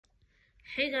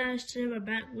Hey guys, today we're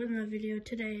back with another video.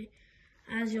 Today,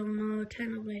 as you'll know,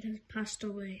 Technoblade has passed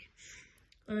away.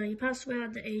 He passed away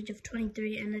at the age of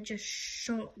 23, and it just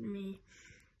shocked me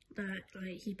that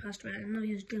he passed away. I know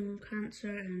he was doing cancer,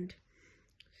 and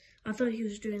I thought he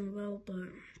was doing well, but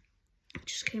it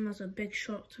just came as a big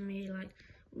shock to me.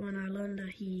 When I learned that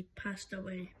he passed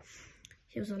away.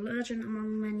 He was a legend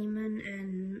among many men,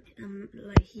 and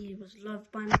he was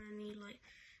loved by many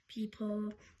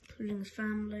people, including his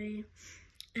family.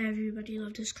 Everybody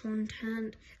loved his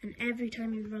content, and every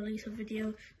time he released a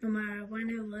video, no matter when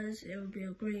it would be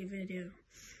a great video.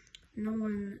 No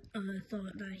one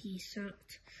thought that he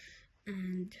sucked,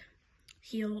 and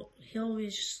he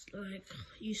always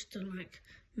used to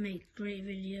make great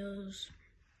videos.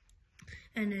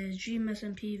 And his Dream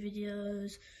SMP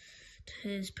videos, to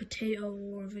his Potato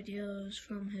War videos,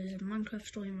 from his Minecraft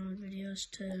Story Mode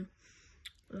videos to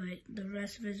the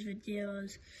rest of his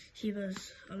videos. He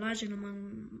was a legend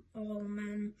among all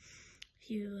men.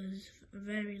 He was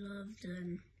very loved,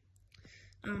 and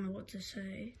I don't know what to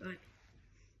say.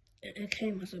 It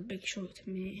came as a big shock to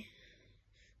me.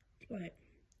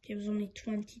 He was only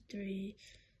 23,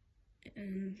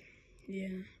 and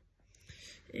yeah.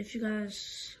 If you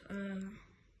guys,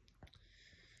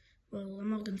 well,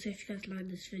 I'm not gonna say if you guys like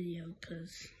this video,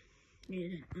 because you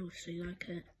didn't obviously like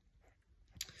it.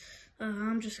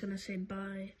 I'm just gonna say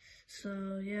bye.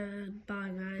 So yeah, bye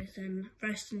guys, and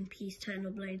rest in peace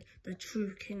Technoblade, the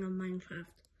true king of Minecraft.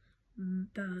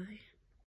 Bye.